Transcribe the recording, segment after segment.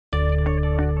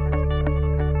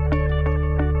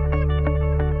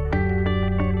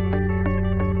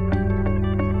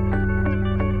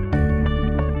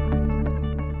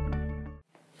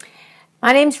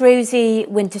My name's Rosie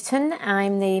Winterton.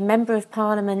 I'm the Member of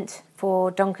Parliament for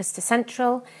Doncaster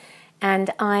Central, and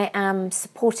I am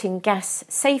supporting Gas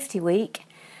Safety Week,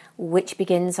 which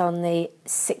begins on the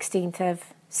 16th of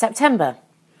September.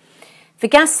 For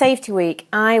Gas Safety Week,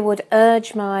 I would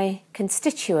urge my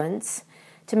constituents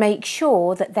to make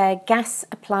sure that their gas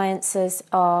appliances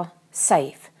are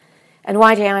safe. And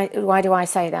why do I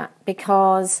say that?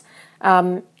 Because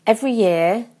every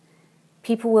year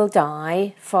people will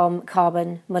die from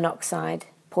carbon monoxide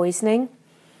poisoning.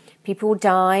 People will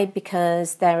die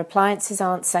because their appliances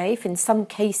aren't safe. In some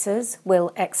cases,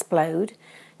 will explode.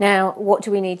 Now, what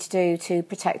do we need to do to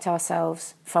protect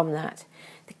ourselves from that?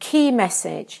 The key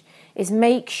message is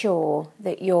make sure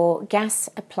that your gas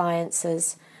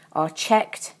appliances are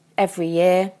checked every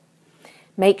year.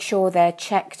 Make sure they're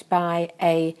checked by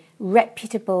a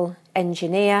reputable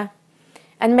engineer,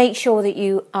 and make sure that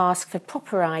you ask for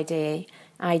proper ID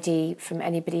from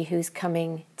anybody who's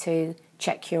coming to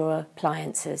check your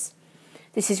appliances.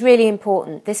 This is really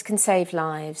important. This can save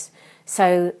lives.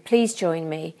 So please join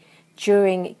me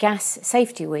during Gas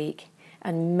Safety Week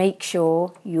and make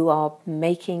sure you are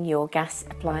making your gas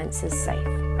appliances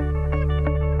safe.